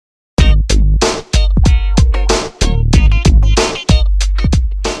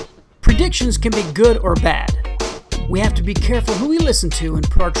Predictions can be good or bad. We have to be careful who we listen to and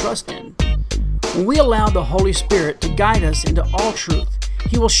put our trust in. When we allow the Holy Spirit to guide us into all truth,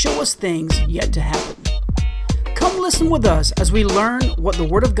 He will show us things yet to happen. Come listen with us as we learn what the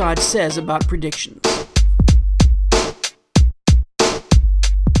Word of God says about predictions.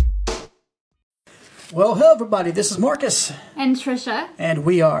 Well, hello everybody, this is Marcus. And Trisha. And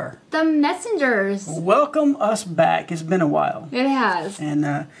we are The Messengers. Welcome us back. It's been a while. It has. And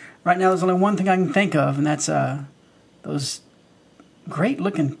right now there's only one thing I can think of, and that's those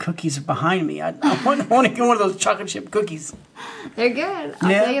great-looking cookies behind me. I want to get one of those chocolate chip cookies. They're good. I'll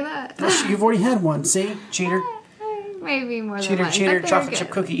tell you that. You've already had one. See? Cheater. Maybe more Cheater, than one. cheater, chocolate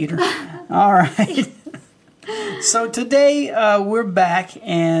chip cookie eater. All right. So today we're back,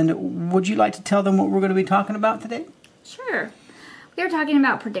 and would you like to tell them what we're going to be talking about today? Sure. We are talking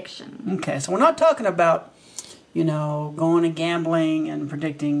about prediction. Okay, so we're not talking about, going and gambling and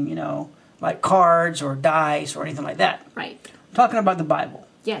predicting, like cards or dice or anything like that. Right. We're talking about the Bible.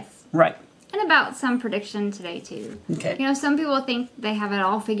 Yes. Right. And about some prediction today, too. Okay. Some people think they have it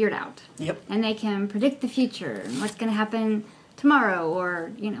all figured out. Yep. And they can predict the future and what's going to happen tomorrow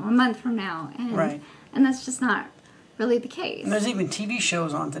or, a month from now. And, right. And that's just not really the case. And there's even TV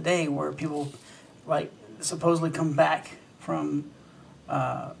shows on today where people, supposedly come back from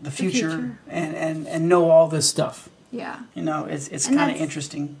the future. And know all this stuff. Yeah. It's kind of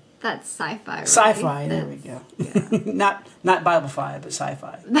interesting. That's sci-fi, right? Sci-fi, there we go. Yeah. not Bible-fi, but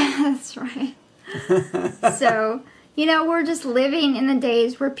sci-fi. That's right. So, we're just living in the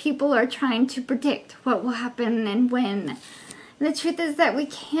days where people are trying to predict what will happen and when. And the truth is that we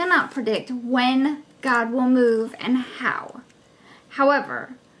cannot predict when God will move and how.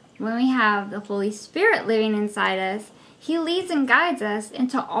 However, when we have the Holy Spirit living inside us, He leads and guides us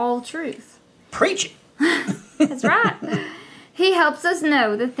into all truth. Preach it. That's right. He helps us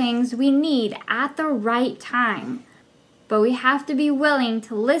know the things we need at the right time. But we have to be willing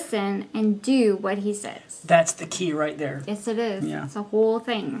to listen and do what He says. That's the key right there. Yes, it is. Yeah. It's a whole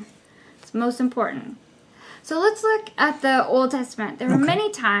thing. It's most important. So let's look at the Old Testament. There were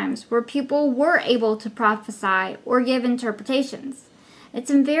many times where people were able to prophesy or give interpretations.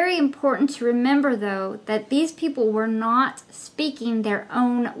 It's very important to remember, though, that these people were not speaking their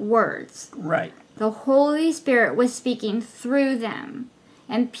own words. Right. The Holy Spirit was speaking through them.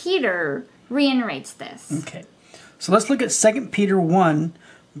 And Peter reiterates this. Okay. So let's look at 2 Peter 1,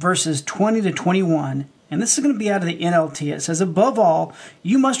 verses 20 to 21. And this is going to be out of the NLT. It says, above all,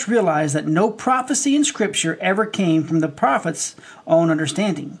 you must realize that no prophecy in Scripture ever came from the prophet's own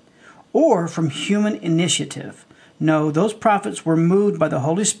understanding or from human initiative. No, those prophets were moved by the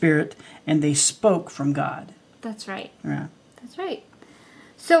Holy Spirit and they spoke from God. That's right. Yeah. That's right.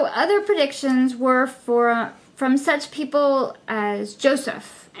 So other predictions were from such people as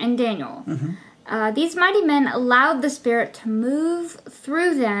Joseph and Daniel. Mm-hmm. These mighty men allowed the Spirit to move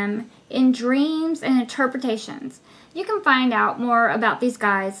through them in dreams and interpretations. You can find out more about these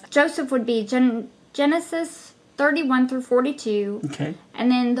guys. Joseph would be Genesis 31 through 42. Okay.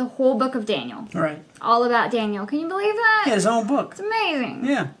 And then the whole book of Daniel. Right. All about Daniel. Can you believe that? Yeah, his own book. It's amazing.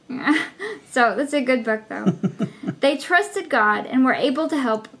 Yeah. So that's a good book, though. They trusted God and were able to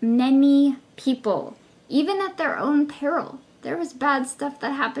help many people, even at their own peril. There was bad stuff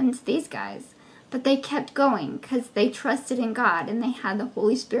that happened to these guys. But they kept going because they trusted in God and they had the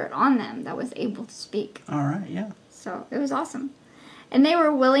Holy Spirit on them that was able to speak. All right, yeah. So it was awesome. And they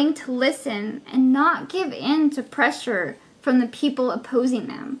were willing to listen and not give in to pressure from the people opposing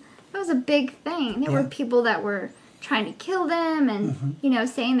them. That was a big thing. There were people that were trying to kill them and,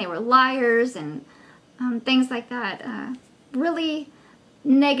 saying they were liars and things like that. Really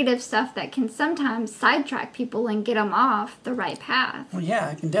negative stuff that can sometimes sidetrack people and get them off the right path. Well,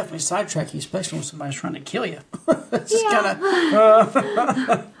 yeah, it can definitely sidetrack you, especially when somebody's trying to kill you. It's just kind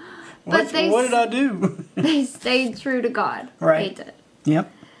of, what did I do? They stayed true to God. Right. They did.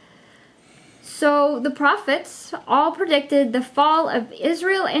 Yep. So the prophets all predicted the fall of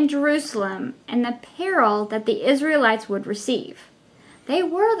Israel and Jerusalem and the peril that the Israelites would receive. They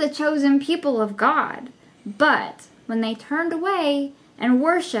were the chosen people of God, but when they turned away and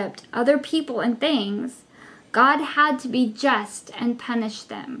worshipped other people and things, God had to be just and punish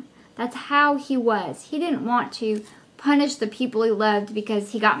them. That's how He was. He didn't want to punish the people He loved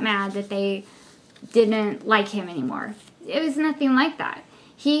because He got mad that they didn't like Him anymore. It was nothing like that.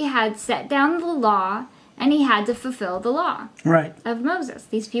 He had set down the law and He had to fulfill the law of Moses.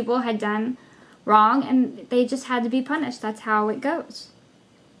 These people had done wrong and they just had to be punished. That's how it goes.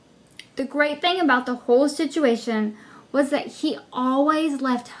 The great thing about the whole situation was that He always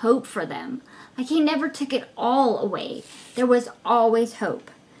left hope for them. Like He never took it all away. There was always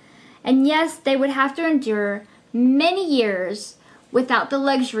hope. And yes, they would have to endure many years without the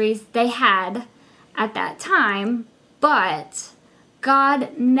luxuries they had at that time, but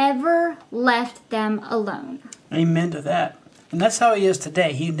God never left them alone. Amen to that. And that's how he is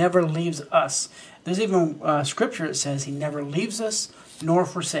today. He never leaves us. There's even scripture that says he never leaves us nor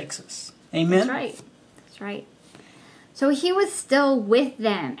forsakes us. Amen? That's right. That's right. So he was still with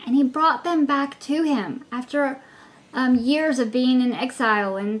them, and he brought them back to him. After years of being in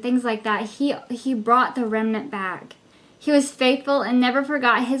exile and things like that, he brought the remnant back. He was faithful and never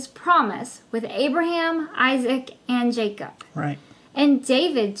forgot his promise with Abraham, Isaac, and Jacob. Right. And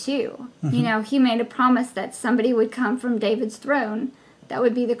David, too. Mm-hmm. You know, he made a promise that somebody would come from David's throne that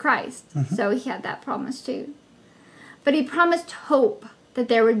would be the Christ. Mm-hmm. So he had that promise, too. But he promised hope that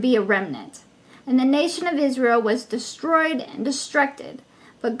there would be a remnant. And the nation of Israel was destroyed and destructed,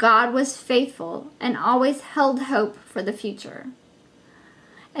 but God was faithful and always held hope for the future.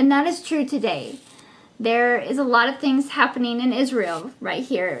 And that is true today. There is a lot of things happening in Israel right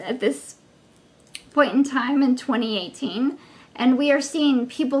here at this point in time in 2018. And we are seeing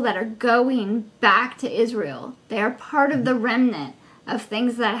people that are going back to Israel. They are part of the remnant of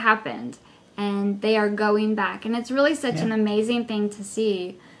things that happened. And they are going back. And it's really such an amazing thing to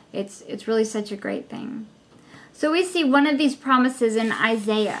see. It's really such a great thing. So we see one of these promises in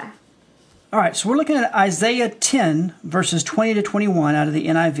Isaiah. All right, so we're looking at Isaiah 10, verses 20 to 21 out of the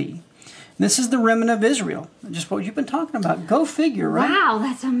NIV. This is the remnant of Israel. Just what you've been talking about. Go figure, right? Wow,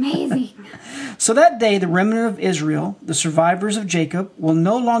 that's amazing. So that day, the remnant of Israel, the survivors of Jacob, will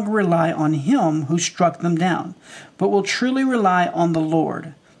no longer rely on him who struck them down, but will truly rely on the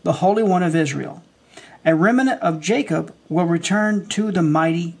Lord, the Holy One of Israel. A remnant of Jacob will return to the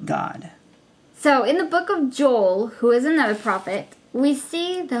mighty God. So in the book of Joel, who is another prophet, we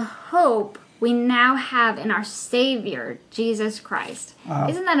see the hope we now have in our Savior, Jesus Christ.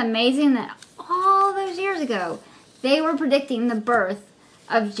 Isn't that amazing that all those years ago, they were predicting the birth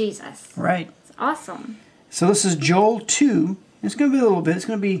of Jesus? Right. It's awesome. So this is Joel 2. It's going to be a little bit. It's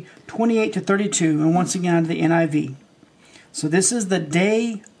going to be 28 to 32, and once again out of the NIV. So this is the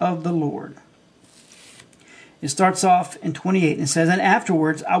day of the Lord. It starts off in 28, and it says, "And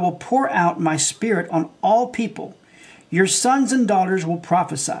afterwards I will pour out my spirit on all people. Your sons and daughters will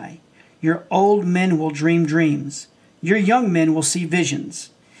prophesy. Your old men will dream dreams. Your young men will see visions.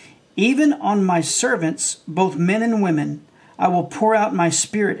 Even on my servants, both men and women, I will pour out my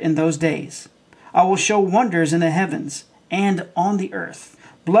spirit in those days. I will show wonders in the heavens and on the earth,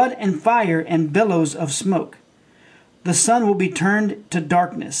 blood and fire and billows of smoke. The sun will be turned to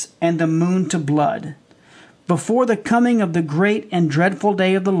darkness and the moon to blood, before the coming of the great and dreadful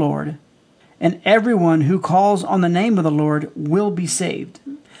day of the Lord. And everyone who calls on the name of the Lord will be saved.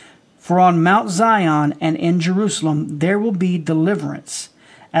 For on Mount Zion and in Jerusalem there will be deliverance,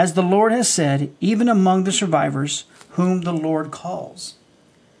 as the Lord has said, even among the survivors whom the Lord calls."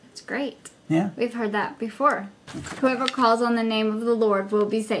 It's great. Yeah. We've heard that before. Whoever calls on the name of the Lord will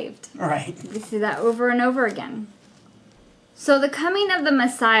be saved. Right. We see that over and over again. So the coming of the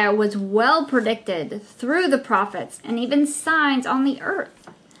Messiah was well predicted through the prophets and even signs on the earth.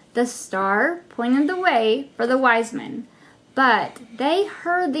 The star pointed the way for the wise men, but they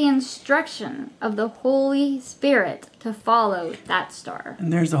heard the instruction of the Holy Spirit to follow that star.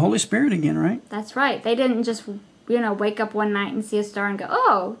 And there's the Holy Spirit again, right? That's right. They didn't just, wake up one night and see a star and go,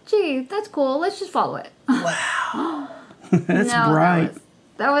 "Oh, gee, that's cool. Let's just follow it." Wow. That's bright.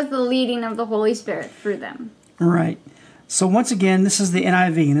 That was the leading of the Holy Spirit through them. Right. So once again, this is the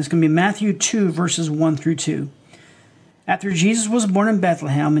NIV, and it's going to be Matthew 2, verses 1 through 2. "After Jesus was born in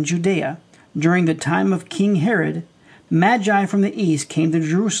Bethlehem in Judea, during the time of King Herod, Magi from the east came to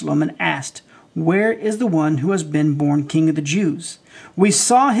Jerusalem and asked, 'Where is the one who has been born King of the Jews? We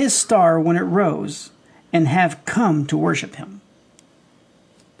saw his star when it rose and have come to worship him.'"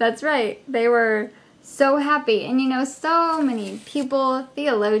 That's right. They were so happy. And so many people,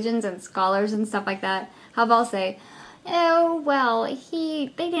 theologians and scholars and stuff like that, have all say, "Oh, well,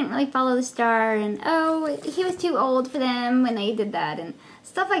 they didn't really follow the star, and oh, he was too old for them when they did that," and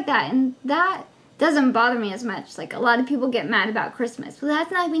stuff like that. And that doesn't bother me as much. Like, a lot of people get mad about Christmas. Well,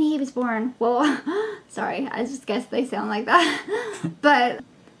 that's not when he was born. Well, sorry, I just guess they sound like that. but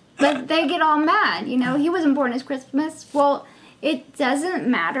they get all mad, he wasn't born as Christmas. Well, it doesn't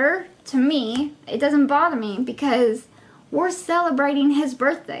matter to me. It doesn't bother me because we're celebrating his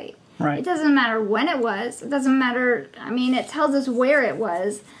birthday. Right. It doesn't matter when it was. It doesn't matter. It tells us where it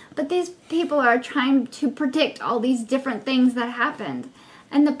was. But these people are trying to predict all these different things that happened.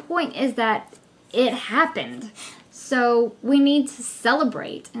 And the point is that it happened. So we need to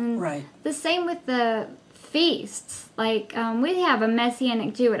celebrate. And right. The same with the feasts. Like, we have a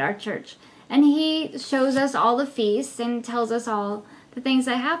Messianic Jew at our church, and he shows us all the feasts and tells us all the things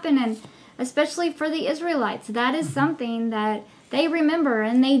that happen. And especially for the Israelites, that is something that they remember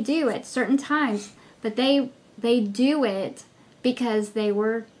and they do at certain times. But they do it because they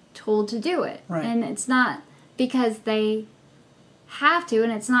were told to do it. Right. And it's not because they have to,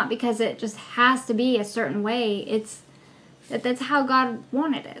 and it's not because it just has to be a certain way. It's that's how God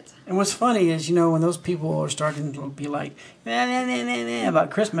wanted it. And what's funny is, when those people are starting to be like, nah, about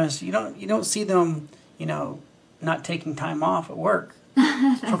Christmas, you don't see them, not taking time off at work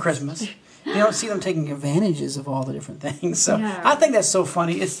for Christmas. You don't see them taking advantages of all the different things. So Yeah. I think that's so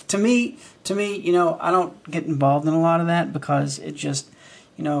funny. It's to me, I don't get involved in a lot of that because it just,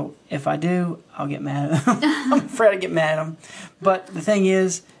 if I do, I'll get mad at them. I'm afraid I get mad at them. But the thing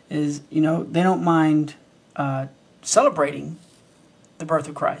is, they don't mind celebrating the birth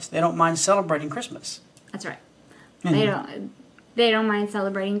of Christ. They don't mind celebrating Christmas. That's right. Mhm. They don't mind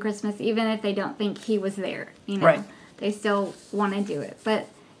celebrating Christmas even if they don't think he was there. Right. They still want to do it. But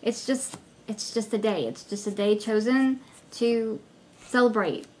it's just a day. It's just a day chosen to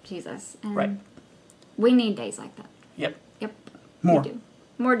celebrate Jesus. And Right. we need days like that. Yep. Yep. More. We do.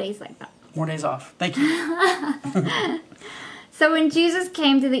 More days like that. More days off. Thank you. So when Jesus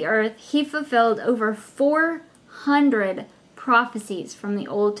came to the earth, he fulfilled over 400 prophecies from the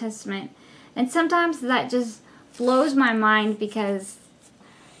Old Testament. And sometimes that just blows my mind because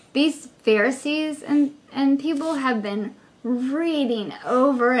these Pharisees and people have been reading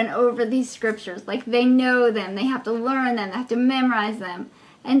over and over these scriptures. Like, they know them. They have to learn them. They have to memorize them.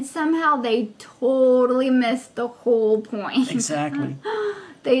 And somehow they totally missed the whole point. Exactly.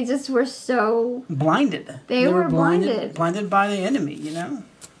 They just were so Blinded. They were blinded. Blinded by the enemy,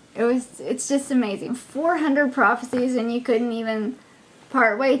 It's just amazing. 400 prophecies, and you couldn't even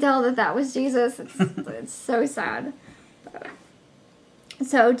partway tell that was Jesus. It's so sad.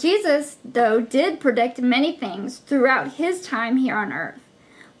 So Jesus, though, did predict many things throughout his time here on earth.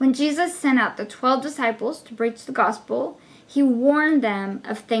 When Jesus sent out the 12 disciples to preach the gospel, he warned them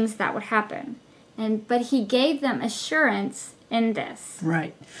of things that would happen. But he gave them assurance in this.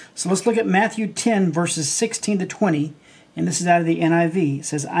 Right. So let's look at Matthew 10, verses 16 to 20. And this is out of the NIV. It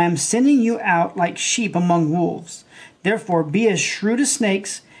says, I am sending you out like sheep among wolves. Therefore, be as shrewd as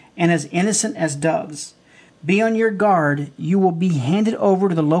snakes and as innocent as doves. Be on your guard. You will be handed over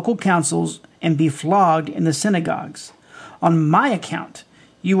to the local councils and be flogged in the synagogues. On my account,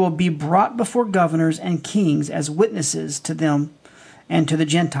 you will be brought before governors and kings as witnesses to them and to the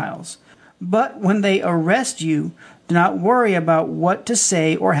Gentiles. But when they arrest you, do not worry about what to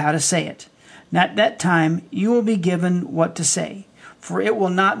say or how to say it. And at that time, you will be given what to say, for it will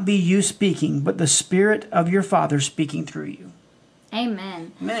not be you speaking, but the Spirit of your Father speaking through you.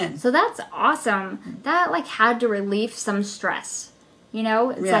 Amen. Amen. So that's awesome. That had to relieve some stress. It's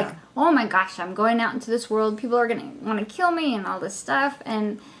Yeah. like, oh my gosh, I'm going out into this world. People are going to want to kill me and all this stuff.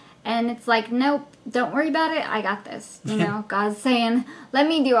 And it's like, nope, don't worry about it. I got this. God's saying, let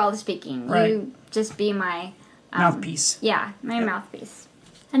me do all the speaking. Right. You just be my Mouthpiece. Yeah, my Yep. mouthpiece.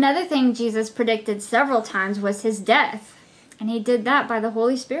 Another thing Jesus predicted several times was his death. And he did that by the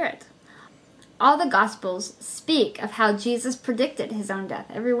Holy Spirit. All the Gospels speak of how Jesus predicted his own death.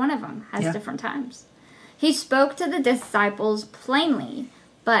 Every one of them has different times. He spoke to the disciples plainly,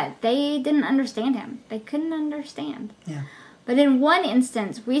 but they didn't understand him. They couldn't understand. Yeah. But in one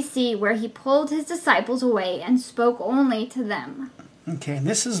instance, we see where he pulled his disciples away and spoke only to them. Okay, and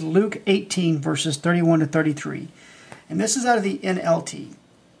this is Luke 18, verses 31 to 33. And this is out of the NLT. It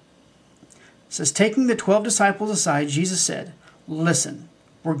says, taking the 12 disciples aside, Jesus said, listen,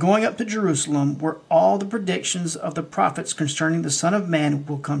 we're going up to Jerusalem where all the predictions of the prophets concerning the Son of Man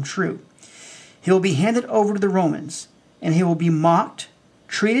will come true. He will be handed over to the Romans, and he will be mocked,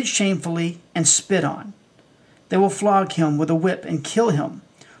 treated shamefully, and spit on. They will flog him with a whip and kill him,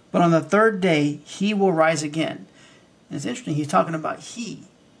 but on the third day he will rise again. And it's interesting, he's talking about he.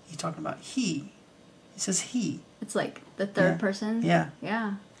 He's talking about he. He says he. It's like the third person. Yeah.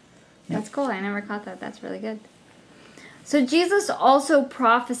 Yeah. That's cool. I never caught that. That's really good. So Jesus also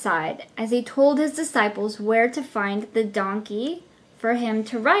prophesied as he told his disciples where to find the donkey for him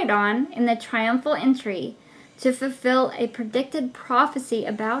to ride on in the triumphal entry to fulfill a predicted prophecy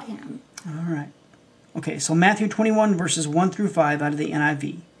about him. All right. Okay, so Matthew 21, verses 1 through 5 out of the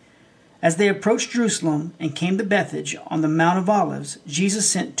NIV. As they approached Jerusalem and came to Bethphage on the Mount of Olives, Jesus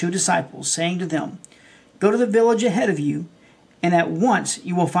sent 2 disciples, saying to them, go to the village ahead of you, and at once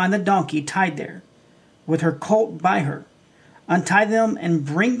you will find the donkey tied there, with her colt by her. Untie them and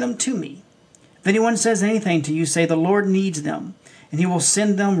bring them to me. If anyone says anything to you, say, the Lord needs them, and he will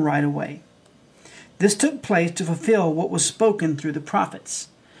send them right away. This took place to fulfill what was spoken through the prophets.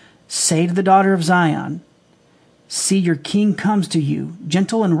 Say to the daughter of Zion, see, your king comes to you,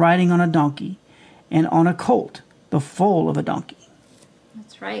 gentle and riding on a donkey, and on a colt, the foal of a donkey.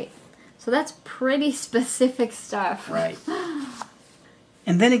 That's right. So that's pretty specific stuff. Right.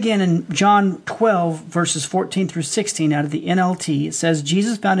 And then again in John 12, verses 14 through 16 out of the NLT, it says,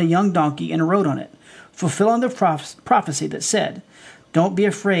 Jesus found a young donkey and rode on it, fulfilling the prophecy that said, don't be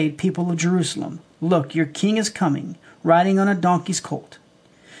afraid, people of Jerusalem. Look, your king is coming, riding on a donkey's colt.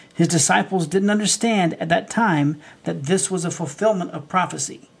 His disciples didn't understand at that time that this was a fulfillment of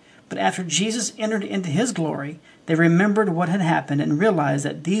prophecy. But after Jesus entered into his glory, they remembered what had happened and realized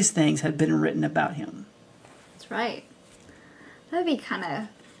that these things had been written about him. That's right. That'd be kind of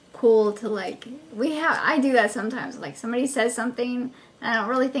cool to I do that sometimes. Like somebody says something and I don't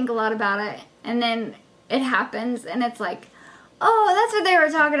really think a lot about it. And then it happens and it's like, oh, that's what they were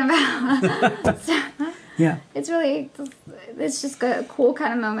talking about. So, yeah. It's just a cool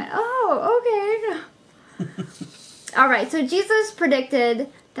kind of moment. Oh, okay. All right, so Jesus predicted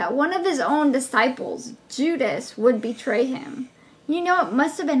that one of his own disciples, Judas, would betray him. You know, it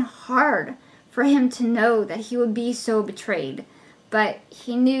must have been hard for him to know that he would be so betrayed, but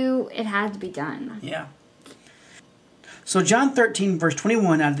he knew it had to be done. Yeah. So John 13, verse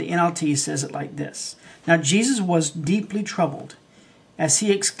 21 out of the NLT says it like this. Now Jesus was deeply troubled, as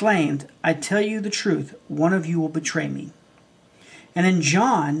he exclaimed, I tell you the truth, one of you will betray me. And in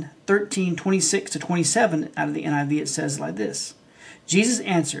John 13, 26 to 27 out of the NIV, it says like this. Jesus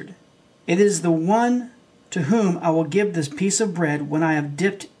answered, it is the one to whom I will give this piece of bread when I have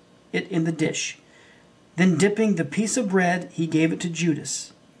dipped it in the dish. Then dipping the piece of bread, he gave it to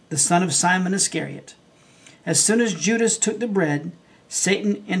Judas, the son of Simon Iscariot. As soon as Judas took the bread,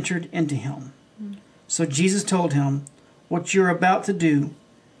 Satan entered into him. So Jesus told him, what you're about to do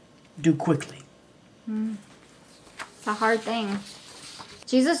quickly. It's a hard thing.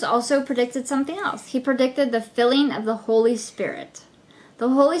 Jesus also predicted something else. He predicted the filling of the Holy Spirit. The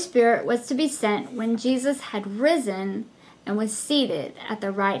Holy Spirit was to be sent when Jesus had risen and was seated at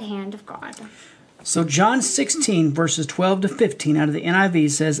the right hand of God. So John 16, verses 12 to 15 out of the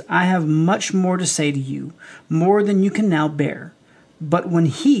NIV says, I have much more to say to you, more than you can now bear. But when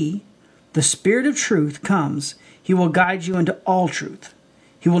he, the Spirit of truth, comes, he will guide you into all truth.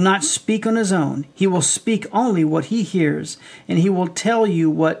 He will not speak on his own. He will speak only what he hears, and he will tell you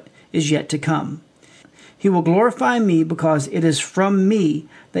what is yet to come. He will glorify me because it is from me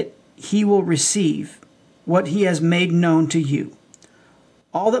that he will receive what he has made known to you.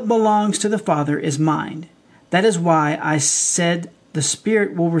 All that belongs to the Father is mine. That is why I said the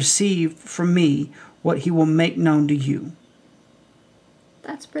Spirit will receive from me what he will make known to you.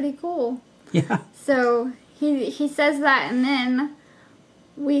 That's pretty cool. Yeah. So he says that, and then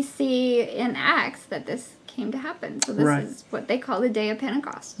we see in Acts that this came to happen. So this is what they call the day of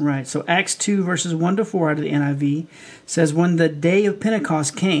Pentecost. Right. So Acts 2 verses 1 to 4 out of the NIV says, when the day of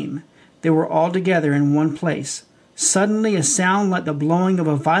Pentecost came, they were all together in one place. Suddenly a sound like the blowing of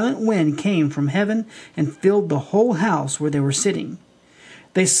a violent wind came from heaven and filled the whole house where they were sitting.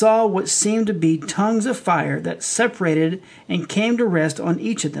 They saw what seemed to be tongues of fire that separated and came to rest on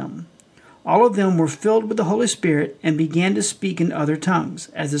each of them. All of them were filled with the Holy Spirit and began to speak in other tongues,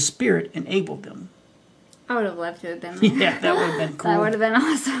 as the Spirit enabled them. I would have loved to have been there. Yeah, that would have been cool. That would have been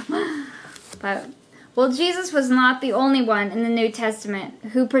awesome. But, Jesus was not the only one in the New Testament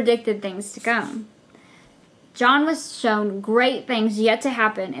who predicted things to come. John was shown great things yet to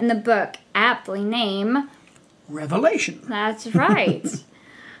happen in the book aptly named Revelation. That's right.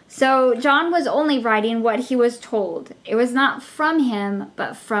 So John was only writing what he was told. It was not from him,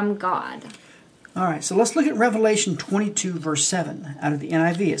 but from God. All right, so let's look at Revelation 22, verse 7 out of the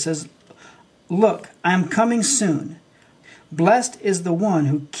NIV. It says, look, I am coming soon. Blessed is the one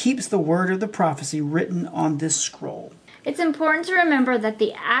who keeps the word of the prophecy written on this scroll. It's important to remember that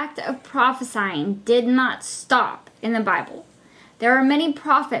the act of prophesying did not stop in the Bible. There are many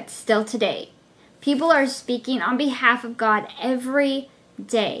prophets still today. People are speaking on behalf of God every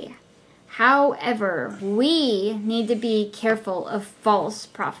day. However, we need to be careful of false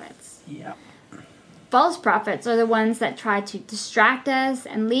prophets. Yeah. False prophets are the ones that try to distract us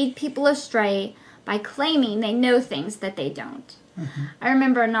and lead people astray by claiming they know things that they don't. Mm-hmm. I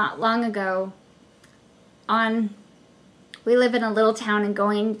remember not long ago, we live in a little town, and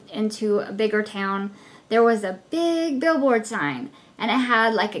going into a bigger town, there was a big billboard sign, and it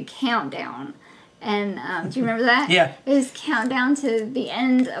had like a countdown. And do you remember that? Yeah. It was countdown to the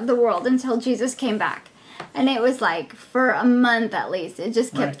end of the world until Jesus came back. And it was like for a month at least. It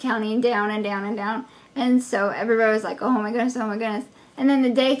just kept counting down and down and down. And so everybody was like, oh my goodness, oh my goodness. And then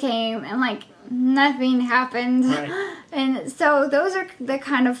the day came and like nothing happened. Right. And so those are the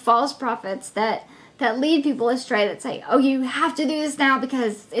kind of false prophets that lead people astray, that say, oh, you have to do this now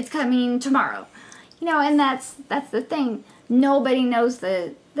because it's coming tomorrow. And that's the thing. Nobody knows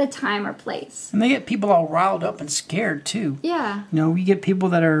the time or place. And they get people all riled up and scared too. Yeah. We get people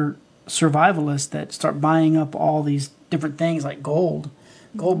that are survivalists that start buying up all these different things like gold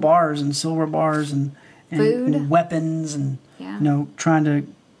bars and silver bars and food, weapons, and trying to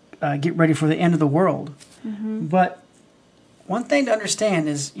get ready for the end of the world. Mm-hmm. But one thing to understand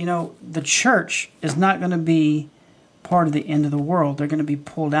is, the church is not going to be part of the end of the world. They're going to be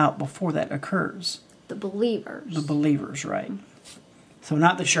pulled out before that occurs. The believers. The believers, right? So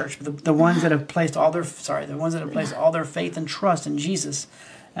not the church, but the ones that have placed all their faith and trust in Jesus,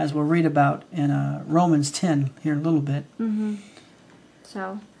 as we'll read about in Romans 10 here in a little bit. Mm-hmm.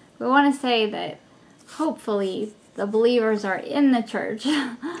 So we want to say that hopefully the believers are in the church.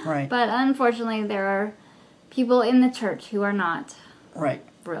 Right. But unfortunately, there are people in the church who are not right.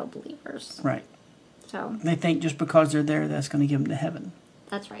 real believers. Right. So they think just because they're there, that's going to give them to heaven.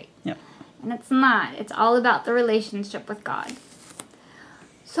 That's right. Yep. And it's not. It's all about the relationship with God.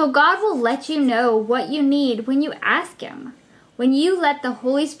 So God will let you know what you need when you ask Him. When you let the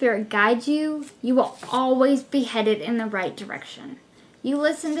Holy Spirit guide you, you will always be headed in the right direction. You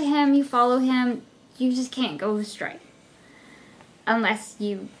listen to Him, you follow Him, you just can't go astray. Unless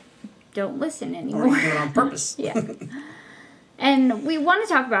you don't listen anymore. Or you do it on purpose. Yeah. And we want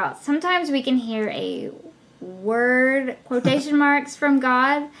to talk about, sometimes we can hear a word, quotation marks, from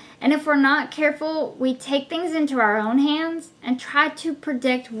God, and if we're not careful, we take things into our own hands and try to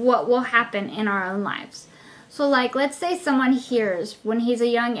predict what will happen in our own lives. So like, let's say someone hears when he's a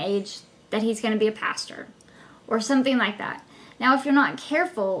young age that he's going to be a pastor or something like that. Now, if you're not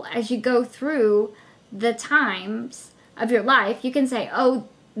careful as you go through the times of your life, you can say, oh,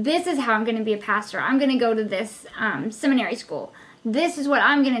 this is how I'm going to be a pastor. I'm going to go to this seminary school. This is what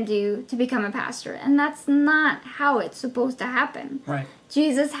I'm going to do to become a pastor. And that's not how it's supposed to happen. Right.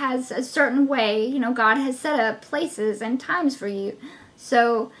 Jesus has a certain way, God has set up places and times for you.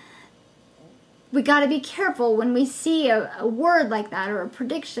 So we got to be careful when we see a word like that or a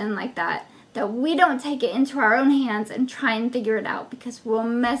prediction like that we don't take it into our own hands and try and figure it out, because we'll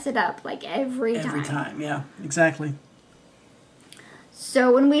mess it up like every time. Every time, yeah, exactly.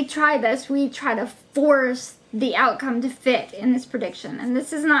 So when we try this, we try to force the outcome to fit in this prediction. And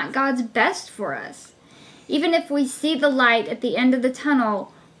this is not God's best for us. Even if we see the light at the end of the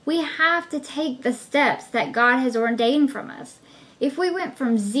tunnel, we have to take the steps that God has ordained from us. If we went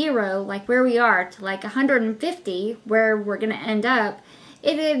from 0, like where we are, to like 150, where we're going to end up,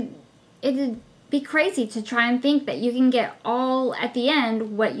 it'd be crazy to try and think that you can get all at the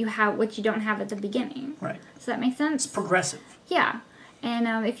end what you don't have at the beginning. Right. Does that make sense? It's progressive. Yeah.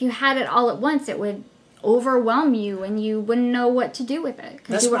 And if you had it all at once, it would overwhelm you and you wouldn't know what to do with it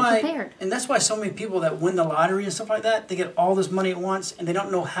because you weren't prepared. And that's why so many people that win the lottery and stuff like that, they get all this money at once and they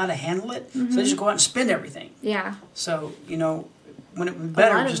don't know how to handle it. Mm-hmm. So they just go out and spend everything. Yeah. So, when it would be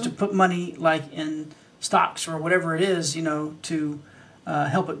better just to put money like in stocks or whatever it is, to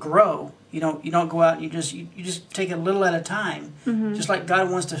help it grow. You don't go out and you just take it a little at a time. Mm-hmm. Just like God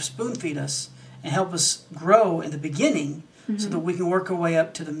wants to spoon feed us and help us grow in the beginning. Mm-hmm. So that we can work our way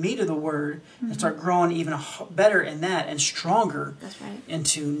up to the meat of the Word and start growing even better in that and stronger. That's right.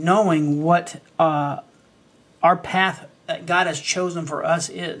 Into knowing what our path that God has chosen for us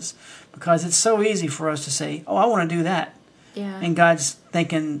is. Because it's so easy for us to say, oh, I want to do that. Yeah. And God's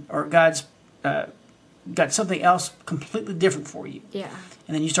thinking, or God's got something else completely different for you. Yeah.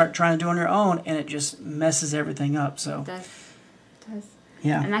 And then you start trying to do it on your own, and it just messes everything up. So. It does.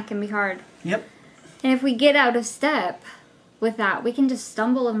 Yeah. And that can be hard. Yep. And if we get out of step with that, we can just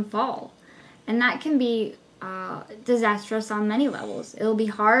stumble and fall. And that can be disastrous on many levels. It'll be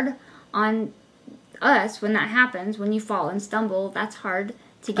hard on us when that happens, when you fall and stumble. That's hard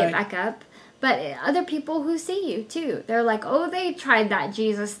to get back up. But other people who see you, too. They're like, oh, they tried that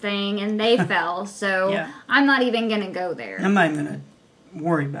Jesus thing and they fell, so I'm not even going to go there. I'm not even going to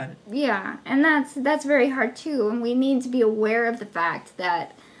worry about it. Yeah, and that's very hard, too. And we need to be aware of the fact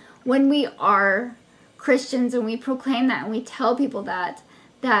that when we are Christians and we proclaim that and we tell people that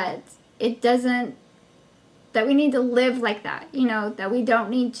it doesn't, that we need to live like that, that we don't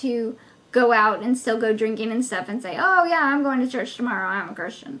need to go out and still go drinking and stuff and say, oh, yeah, I'm going to church tomorrow, I'm a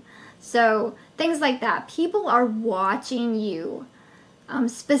Christian. So things like that. People are watching you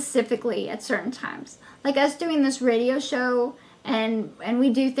specifically at certain times. Like us doing this radio show and we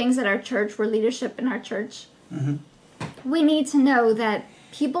do things at our church. We're leadership in our church. Mm-hmm. We need to know that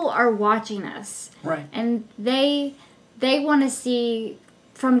people are watching us. Right. And they they want to see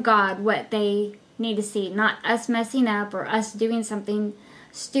from God what they need to see, not us messing up or us doing something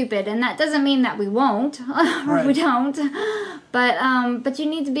stupid. And that doesn't mean that we won't or we don't, but you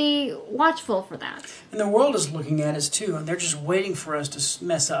need to be watchful for that. And the world is looking at us too, and they're just waiting for us to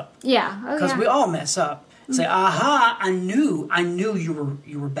mess up. Yeah, because we all mess up. Say, aha! I knew you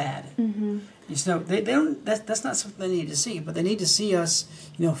were bad. Mm-hmm. So they don't. That's not something they need to see, but they need to see us,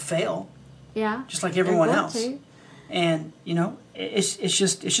 fail. Yeah, just like everyone else. To. And it's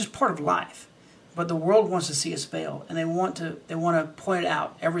just part of life. But the world wants to see us fail, and they want to point it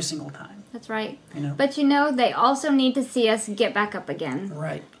out every single time. That's right. But they also need to see us get back up again.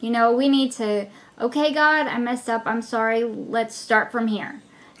 Right. We need to. Okay, God, I messed up. I'm sorry. Let's start from here.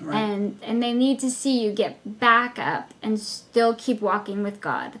 Right. And they need to see you get back up and still keep walking with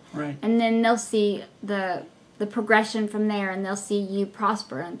God. Right. And then they'll see the progression from there, and they'll see you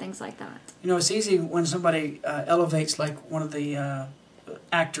prosper and things like that. It's easy when somebody elevates like one of the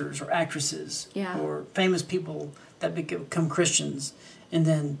actors or actresses or famous people that become Christians, and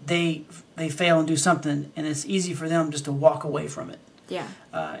then they fail and do something, and it's easy for them just to walk away from it. Yeah.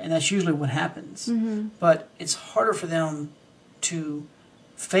 And that's usually what happens. Mm-hmm. But it's harder for them to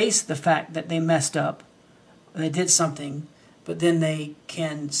face the fact that they messed up, they did something, but then they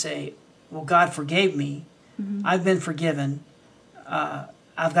can say, well, God forgave me. Mm-hmm. I've been forgiven.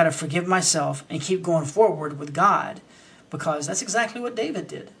 I've got to forgive myself and keep going forward with God, because that's exactly what David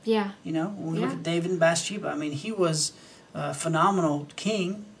did. Yeah. When we look at David and Bathsheba, he was a phenomenal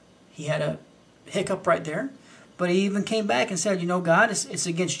king. He had a hiccup right there, but he even came back and said, God, it's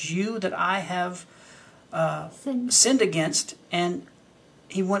against you that I have sinned against, and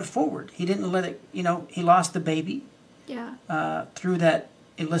he went forward. He didn't let it, he lost the baby through that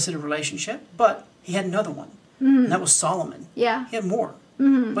illicit relationship, but he had another one. Mm-hmm. And that was Solomon. Yeah. He had more.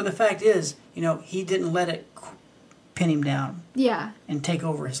 Mm-hmm. But the fact is, he didn't let it pin him down. Yeah. And take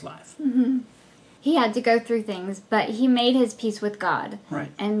over his life. Mm-hmm. He had to go through things, but he made his peace with God.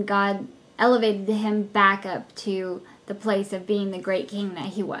 Right. And God elevated him back up to the place of being the great king that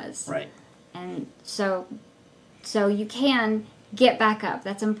he was. Right. And so you can get back up.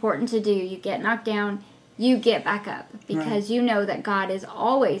 That's important to do. You get knocked down, you get back up, because you know that God is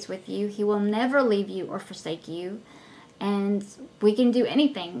always with you. He will never leave you or forsake you. And we can do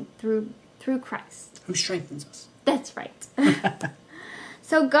anything through Christ, who strengthens us. That's right.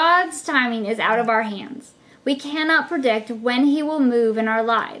 So God's timing is out of our hands. We cannot predict when he will move in our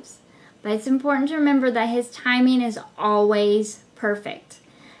lives. But it's important to remember that his timing is always perfect.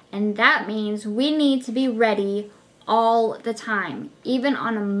 And that means we need to be ready all the time, even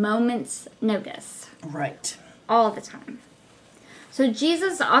on a moment's notice. Right. All the time. So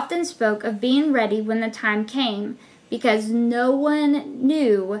Jesus often spoke of being ready when the time came, because no one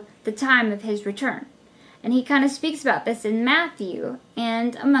knew the time of his return. And he kind of speaks about this in Matthew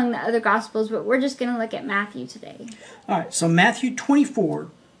and among the other Gospels, but we're just going to look at Matthew today. All right, so Matthew 24,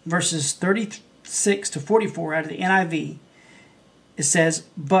 verses 36 to 44 out of the NIV, it says,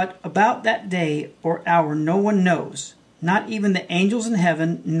 "But about that day or hour no one knows, not even the angels in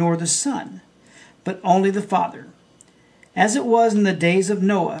heaven nor the Son, but only the Father. As it was in the days of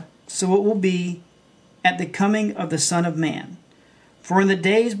Noah, so it will be at the coming of the Son of Man. For in the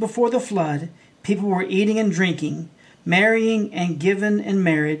days before the flood, people were eating and drinking, marrying and given in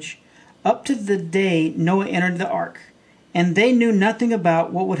marriage, up to the day Noah entered the ark. And they knew nothing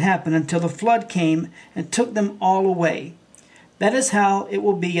about what would happen until the flood came and took them all away. That is how it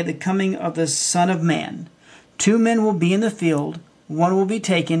will be at the coming of the Son of Man. 2 men will be in the field, one will be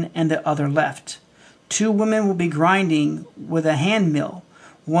taken and the other left. 2 women will be grinding with a hand mill,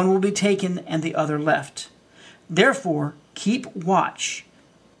 one will be taken and the other left. Therefore, keep watch,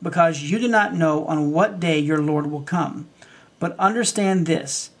 because you do not know on what day your Lord will come. But understand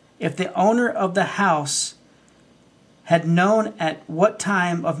this, if the owner of the house had known at what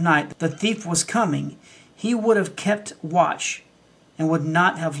time of night the thief was coming, he would have kept watch and would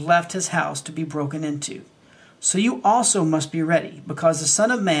not have left his house to be broken into. So you also must be ready, because the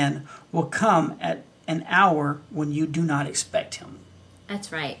Son of Man will come at an hour when you do not expect him."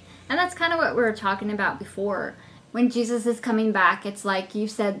 That's right. And that's kind of what we were talking about before. When Jesus is coming back, it's like you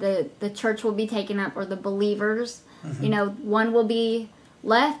said, the church will be taken up, or the believers. Mm-hmm. One will be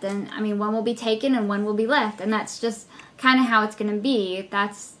left, and one will be taken and one will be left. And that's just kind of how it's going to be.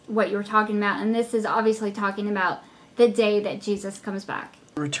 That's what you were talking about. And this is obviously talking about the day that Jesus comes back.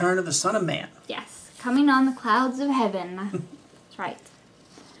 The return of the Son of Man. Yes, coming on the clouds of heaven. That's right.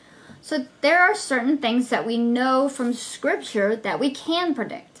 So there are certain things that we know from Scripture that we can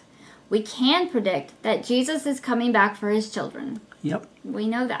predict. We can predict that Jesus is coming back for his children. Yep. We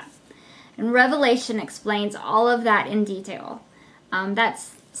know that. And Revelation explains all of that in detail.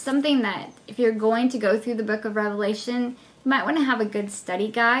 That's something that if you're going to go through the book of Revelation, you might want to have a good study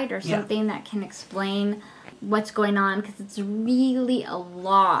guide or something that can explain what's going on, because it's really a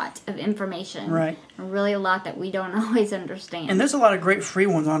lot of information. Right. And really a lot that we don't always understand. And there's a lot of great free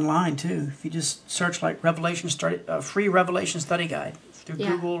ones online too. If you just search like free Revelation study guide through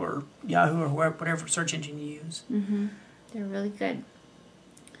Google or Yahoo or whatever search engine you use. Mm-hmm. They're really good.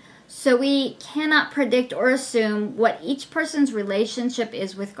 So we cannot predict or assume what each person's relationship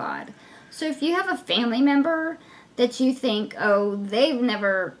is with God. So if you have a family member that you think, oh, they've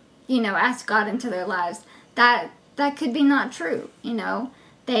never, asked God into their lives, that could be not true.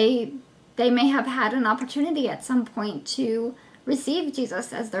 They may have had an opportunity at some point to receive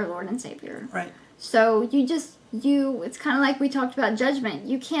Jesus as their Lord and Savior. Right. So it's kind of like we talked about judgment.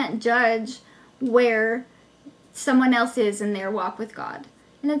 You can't judge where someone else is in their walk with God.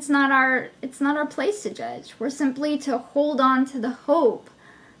 And it's not our place to judge. We're simply to hold on to the hope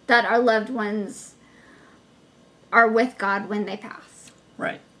that our loved ones are with God when they pass.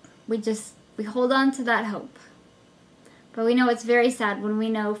 Right. We hold on to that hope. But we know it's very sad when we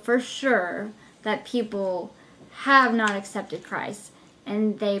know for sure that people have not accepted Christ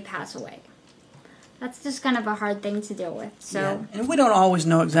and they pass away. That's just kind of a hard thing to deal with. So, and we don't always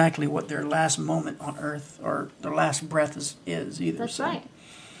know exactly what their last moment on earth or their last breath is either. That's right.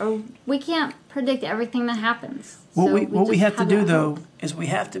 Or we can't predict everything that happens. What we have to do, though, is we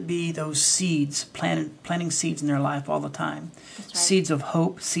have to be those seeds, planting seeds in their life all the time. That's right. Seeds of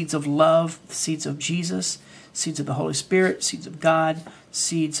hope, seeds of love, seeds of Jesus, seeds of the Holy Spirit, seeds of God,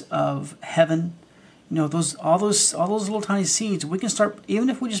 seeds of heaven. All those little tiny seeds. We can start, even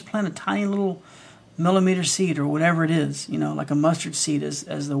if we just plant a tiny little millimeter seed or whatever it is, like a mustard seed,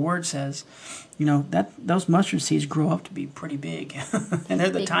 as the word says. Those mustard seeds grow up to be pretty big, and they're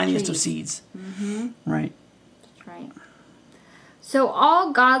the big tiniest trees of seeds. Mm-hmm. Right. That's right. So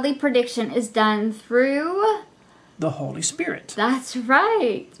all godly prediction is done through the Holy Spirit. That's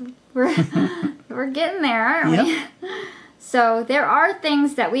right. We're getting there, aren't we? Yep. So there are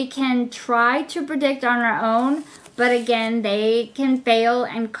things that we can try to predict on our own, but again, they can fail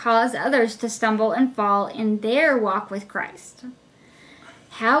and cause others to stumble and fall in their walk with Christ.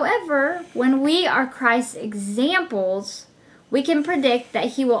 However, when we are Christ's examples, we can predict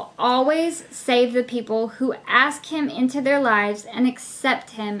that He will always save the people who ask Him into their lives and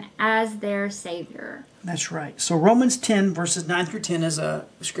accept Him as their Savior. That's right. So Romans 10, verses 9 through 10 is a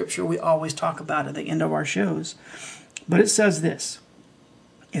scripture we always talk about at the end of our shows. But it says this: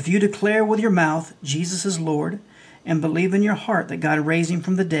 if you declare with your mouth Jesus is Lord and believe in your heart that God raised Him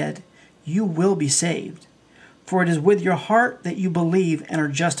from the dead, you will be saved. For it is with your heart that you believe and are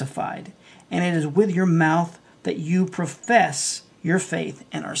justified, and it is with your mouth that you profess your faith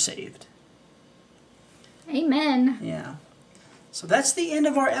and are saved. Amen. Yeah. So that's the end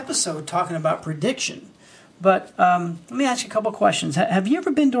of our episode talking about prediction. But let me ask you a couple questions. Have you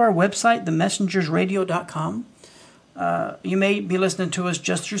ever been to our website, themessengersradio.com? You may be listening to us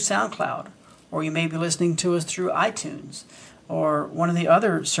just through SoundCloud, or you may be listening to us through iTunes, or one of the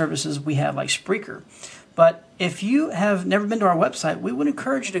other services we have like Spreaker. But if you have never been to our website, we would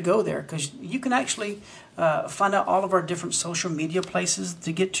encourage you to go there, because you can actually find out all of our different social media places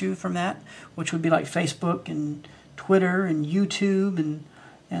to get to from that, which would be like Facebook and Twitter and YouTube and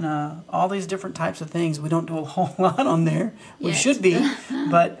all these different types of things. We don't do a whole lot on there. We should be,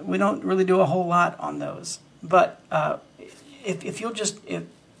 but we don't really do a whole lot on those. But if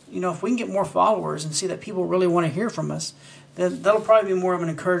we can get more followers and see that people really want to hear from us, then that'll probably be more of an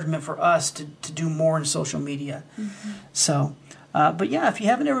encouragement for us to do more in social media. Mm-hmm. So, but yeah, if you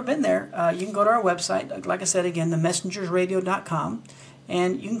haven't ever been there, you can go to our website. Like I said, again, themessengersradio.com,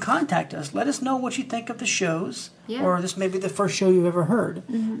 and you can contact us. Let us know what you think of the shows, or this may be the first show you've ever heard.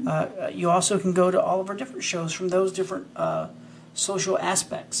 Mm-hmm. You also can go to all of our different shows from those different social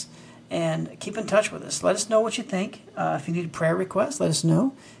aspects. And keep in touch with us. Let us know what you think. If you need a prayer request, let us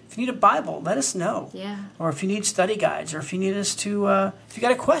know. If you need a Bible, let us know. Yeah. Or if you need study guides, or if you need us to, if you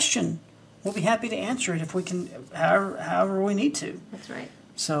got a question, we'll be happy to answer it if we can, however we need to. That's right.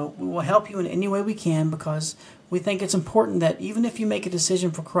 So we will help you in any way we can, because we think it's important that even if you make a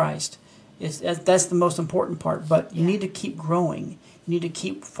decision for Christ, that's the most important part. But you need to keep growing. You need to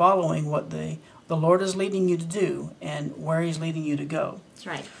keep following what the Lord is leading you to do and where He's leading you to go. That's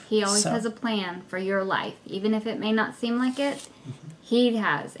right. He always has a plan for your life. Even if it may not seem like it, He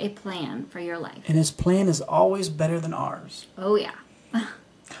has a plan for your life. And His plan is always better than ours. Oh, yeah.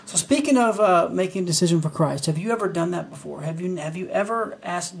 So speaking of making a decision for Christ, have you ever done that before? Have you ever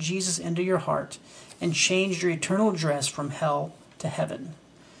asked Jesus into your heart and changed your eternal address from hell to heaven?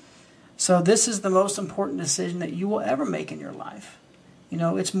 So this is the most important decision that you will ever make in your life. You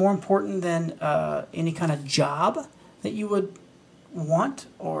know, it's more important than any kind of job that you would want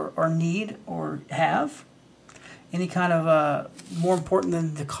or need or have. Any kind of more important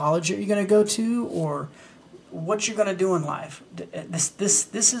than the college that you're going to go to or what you're going to do in life.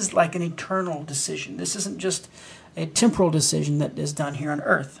 This is like an eternal decision. This isn't just a temporal decision that is done here on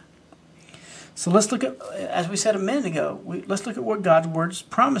earth. So let's look at, as we said a minute ago, let's look at what God's words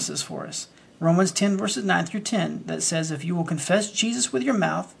promises for us. Romans 10 verses 9 through 10 that says, if you will confess Jesus with your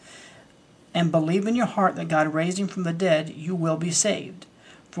mouth and believe in your heart that God raised him from the dead, you will be saved.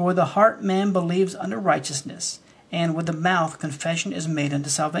 For with the heart man believes unto righteousness, and with the mouth confession is made unto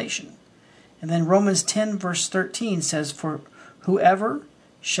salvation. And then Romans 10 verse 13 says, for whoever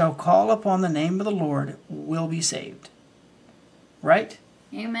shall call upon the name of the Lord will be saved. Right?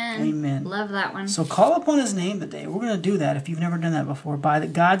 Amen. Amen. Love that one. So call upon his name today. We're going to do that if you've never done that before. By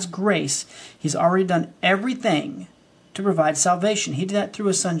God's grace, he's already done everything to provide salvation. He did that through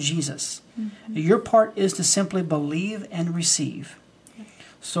his son Jesus. Mm-hmm. Your part is to simply believe and receive.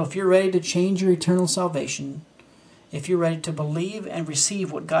 So if you're ready to change your eternal salvation, if you're ready to believe and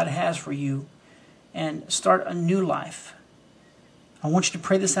receive what God has for you and start a new life, I want you to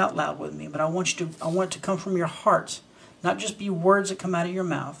pray this out loud with me, but I want it to come from your heart, not just be words that come out of your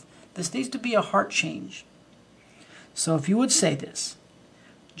mouth. This needs to be a heart change. So if you would say this,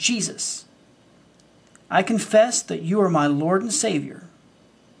 Jesus, I confess that you are my Lord and Savior.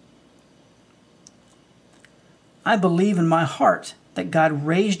 I believe in my heart that God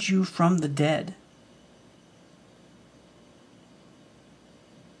raised you from the dead.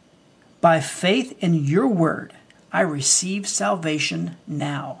 By faith in your word, I receive salvation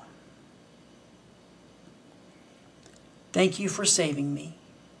now. Thank you for saving me.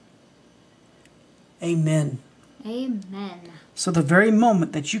 Amen. Amen. So the very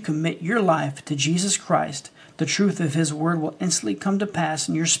moment that you commit your life to Jesus Christ, the truth of his word will instantly come to pass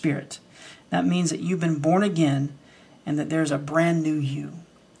in your spirit. That means that you've been born again and that there's a brand new you.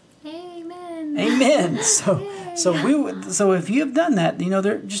 Amen. Amen. So if you have done that,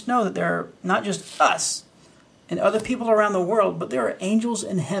 just know that there are not just us and other people around the world, but there are angels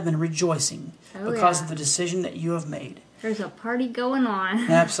in heaven rejoicing because of the decision that you have made. There's a party going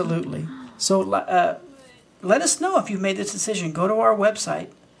on. Absolutely. So let us know if you've made this decision. Go to our website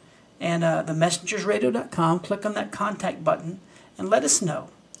and themessengersradio.com. Click on that contact button and let us know.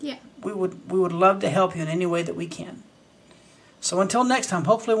 Yeah. We would love to help you in any way that we can. So until next time,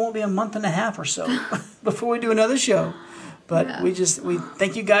 hopefully it won't be a month and a half or so before we do another show. But we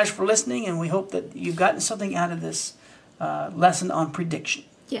thank you guys for listening, and we hope that you've gotten something out of this lesson on prediction.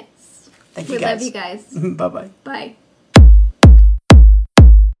 Yes. Thank you guys. We love you guys. Bye-bye. Bye.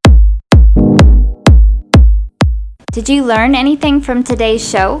 Did you learn anything from today's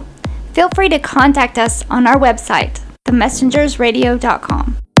show? Feel free to contact us on our website,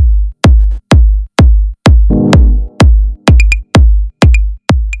 themessengersradio.com.